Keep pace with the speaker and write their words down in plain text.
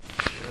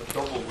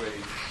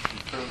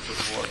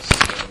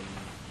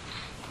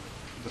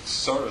the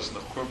tsaras and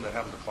the churban that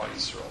happened to Klal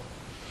Yisrael.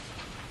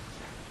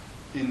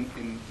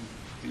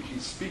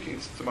 He's speaking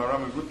to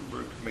Maharam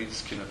Gutenberg made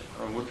his kinna.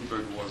 Maharam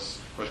Gutenberg was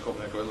Rosh Kol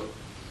Bnei Goyla.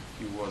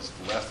 He was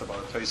the last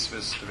about the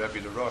Tosfos, the Rebbe,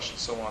 the Rosh, and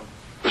so on.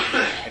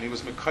 And he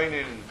was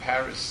Mekainen in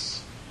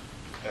Paris.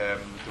 There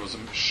was a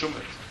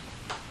Shumet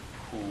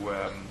who,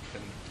 and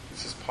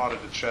this is part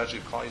of the tragedy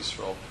of Klal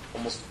Yisrael.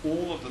 Almost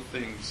all of the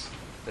things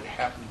that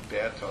happened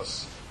bad to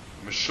us,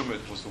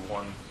 Meshumet was the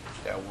one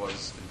that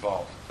was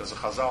involved. There's a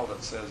Chazal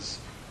that says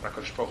when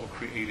HaKadosh Baruch Hu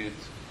created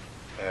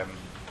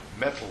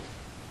metal,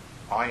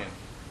 iron,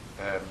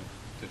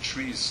 the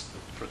trees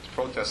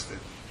protested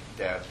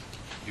that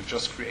you've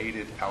just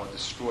created our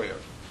destroyer.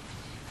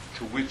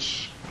 To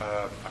which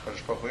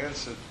HaKadosh Baruch Hu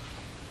answered,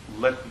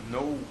 let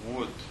no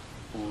wood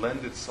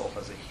lend itself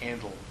as a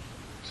handle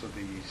to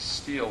the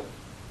steel,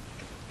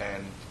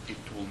 and it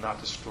will not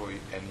destroy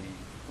any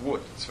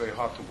wood. It's very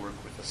hard to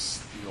work with a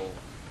steel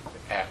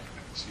axe.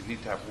 So you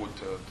need to have wood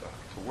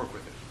to work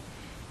with it.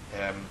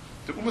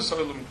 The Umas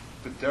Olam,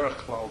 the Derech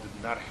Klal,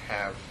 did not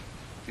have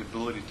the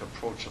ability to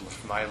approach a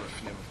Lefnai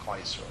Lefnim of Klal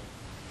Yisrael.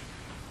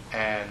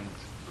 And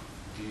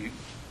the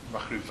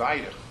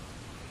Machrivayach,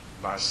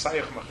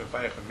 Ma'asayach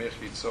Machrivayach and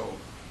Mechitzo,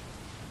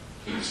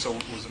 so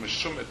it was a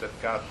Meshumet that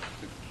got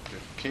the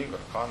king or the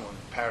Khan in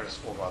Paris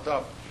all riled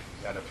up.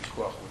 He had a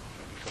pikuach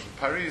with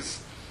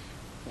Paris.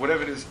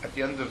 Whatever it is, at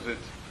the end of it,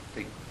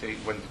 they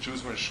when the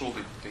Jews were in Shul,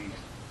 they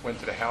went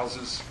to the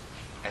houses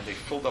and they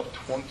filled up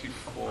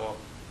 24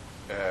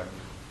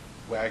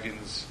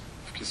 wagons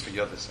of Kisvei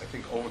Yadis. I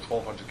think over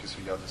 1,200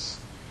 Kisvei Yadis.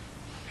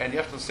 And you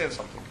have to understand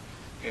something.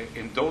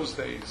 In those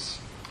days,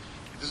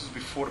 this was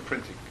before the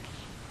printing.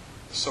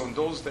 So in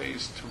those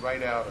days, to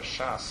write out a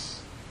Shas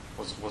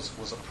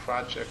was a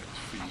project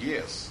for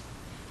years.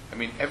 I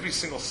mean, every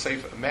single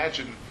sefer,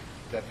 imagine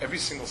that every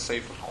single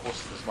sefer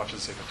costed as much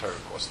as Sefer Torah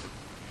costed.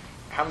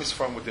 How many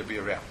Sfarim would there be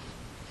around?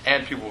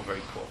 And people were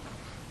very poor.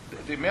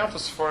 The amount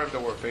of Sfarim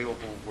that were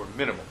available were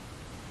minimal.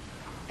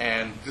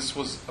 And this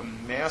was a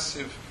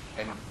massive,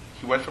 and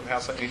he went from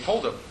house and he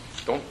told them,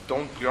 you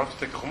don't have to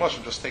take the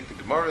Chumash, just take the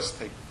Gemaras,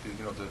 take the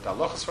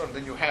Halachas Sfarim,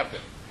 then you have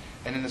them.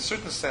 And in a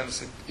certain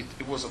sense,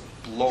 it was a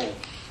blow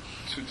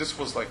to, this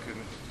was like,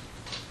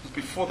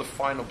 before the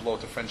final blow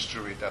to French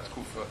Jewry at that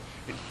Kufa.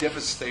 It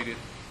devastated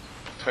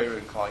Torah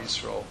and Klal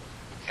Yisrael,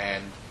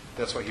 and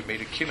that's why he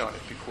made a kin on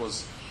it,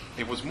 because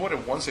it was more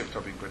than one Sefer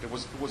Torah being burned. It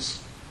was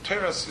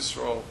Torah's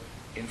Yisrael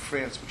in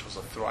France, which was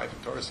a thriving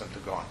Torah center,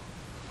 gone.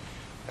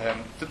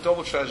 The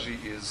double tragedy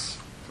is,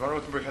 Maharam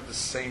Gutenberg had the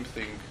same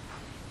thing.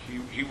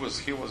 He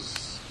was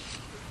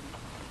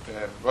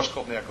Rosh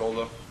Kol Bnei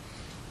Goyla,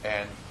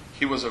 and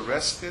he was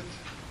arrested.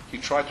 He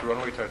tried to run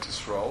away to Eretz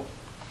Yisrael,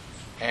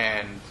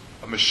 and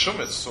a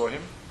Meshumet saw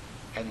him,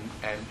 and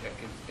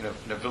in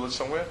a village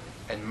somewhere,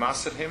 and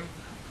massed him,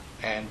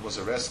 and was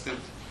arrested.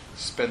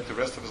 Spent the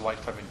rest of his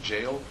lifetime in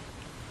jail,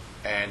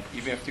 and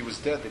even after he was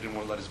dead, they didn't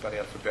want to let his body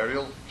out for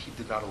burial. He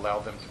did not allow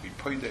them to be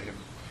paid to him,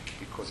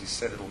 because he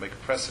said it'll make a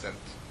precedent,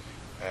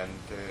 and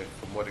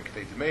for more than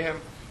Kedei Mayhem,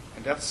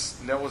 and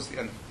that was the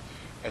end.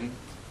 And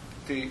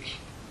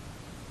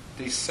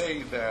they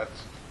say that,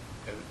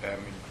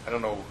 I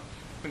don't know,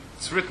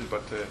 it's written,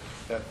 but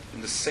that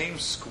in the same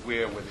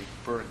square where they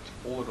burnt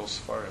all of those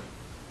Sfarim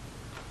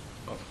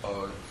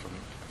from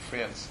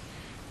France,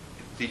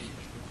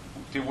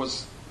 there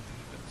was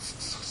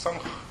some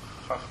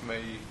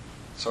Chachmei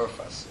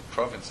Tzarfas, a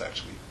province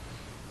actually,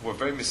 who were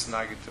very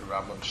misnagid to the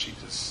Rambam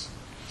Shitas,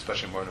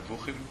 especially Moreh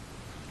Nevuchim,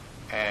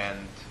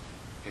 and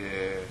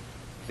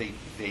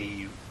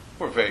they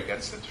were very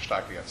against it,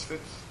 stark against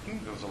it.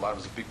 There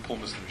was a big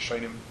pulmus in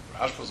Rishonim,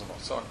 Ashbaz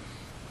and so on,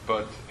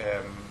 but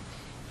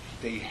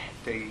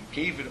they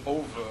gave it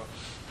over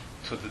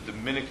to the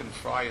Dominican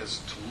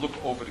friars to look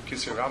over the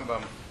Kisei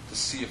Rambam to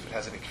see if it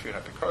has any Kfir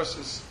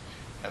Apikarsis,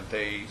 and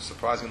they,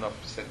 surprisingly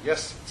enough, said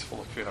yes, it's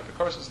full of Kfir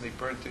Apikarsis, and they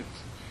burnt it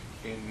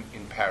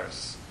in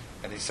Paris.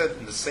 And they said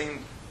in the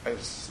same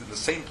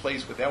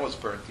place where that was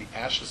burnt, the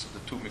ashes of the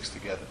two mixed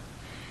together.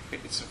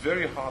 It's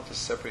very hard to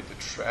separate the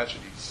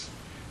tragedies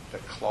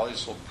that Klal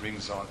Yisrael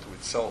brings onto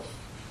itself,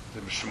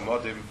 the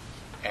Meshumadim,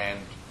 and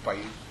by,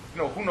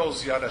 who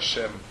knows Yad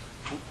Hashem,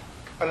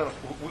 I don't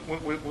know,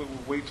 we're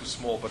way too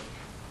small, but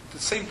the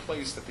same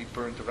place that they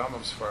burned the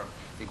Rambam's farm,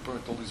 they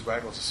burnt all these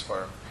Wagner's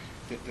farm,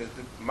 the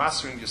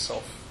mastering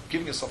yourself,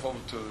 giving yourself over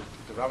to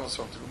the Rambam's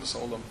farm, to the Umas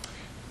Olam,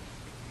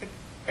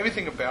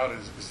 everything about it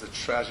is the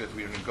tragedy that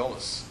we are in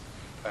Gullus.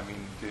 I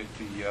mean,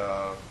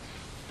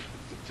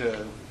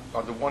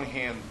 on the one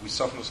hand, we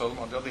suffer no Olam,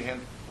 on the other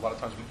hand, a lot of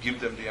times we give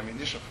them the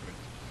ammunition from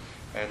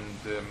it.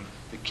 And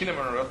the Kinna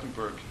Maharam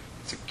Rothenberg,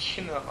 it's a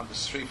Kinna on the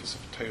Streifus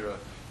of Torah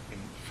in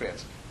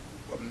France.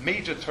 A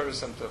major Torah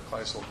center of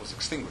Klal Yisrael was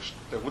extinguished.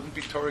 There wouldn't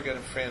be Torah again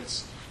in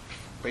France.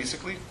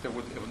 Basically, it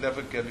would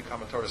never again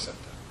become a Torah center.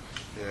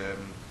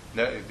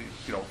 They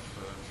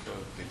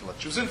let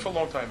Jews in for a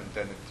long time, and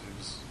then it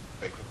was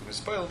very quickly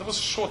misspelled. There was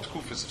short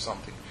kufis of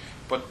something,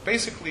 but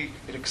basically,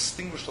 it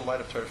extinguished the light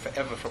of Torah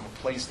forever from a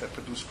place that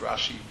produced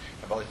Rashi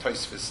and Bali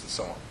Tosfos and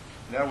so on.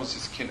 And that was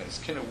his kinna. His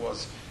kinna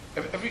was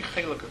Every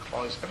chelik of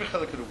Klal, every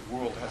chelik of the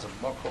world has a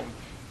makom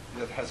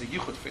that has a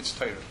yichud for its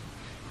Torah.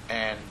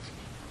 And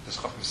there's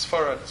Chacham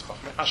Sfarad, there's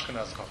Chacham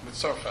Ashkenaz,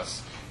 there's Chacham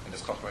Tzarfas, and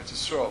there's Chacham Eretz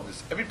Yisrael.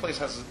 Every place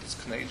has its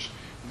Knech.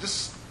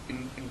 This,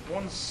 in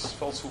one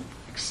fell swoop,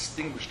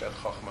 extinguished that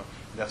Chachma,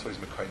 and that's why he's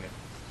Mekayne.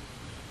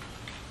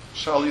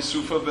 Shal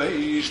Yisufa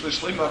Beish,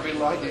 L'Shlema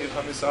V'Laydi,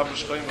 Chamisab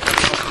L'Shleim,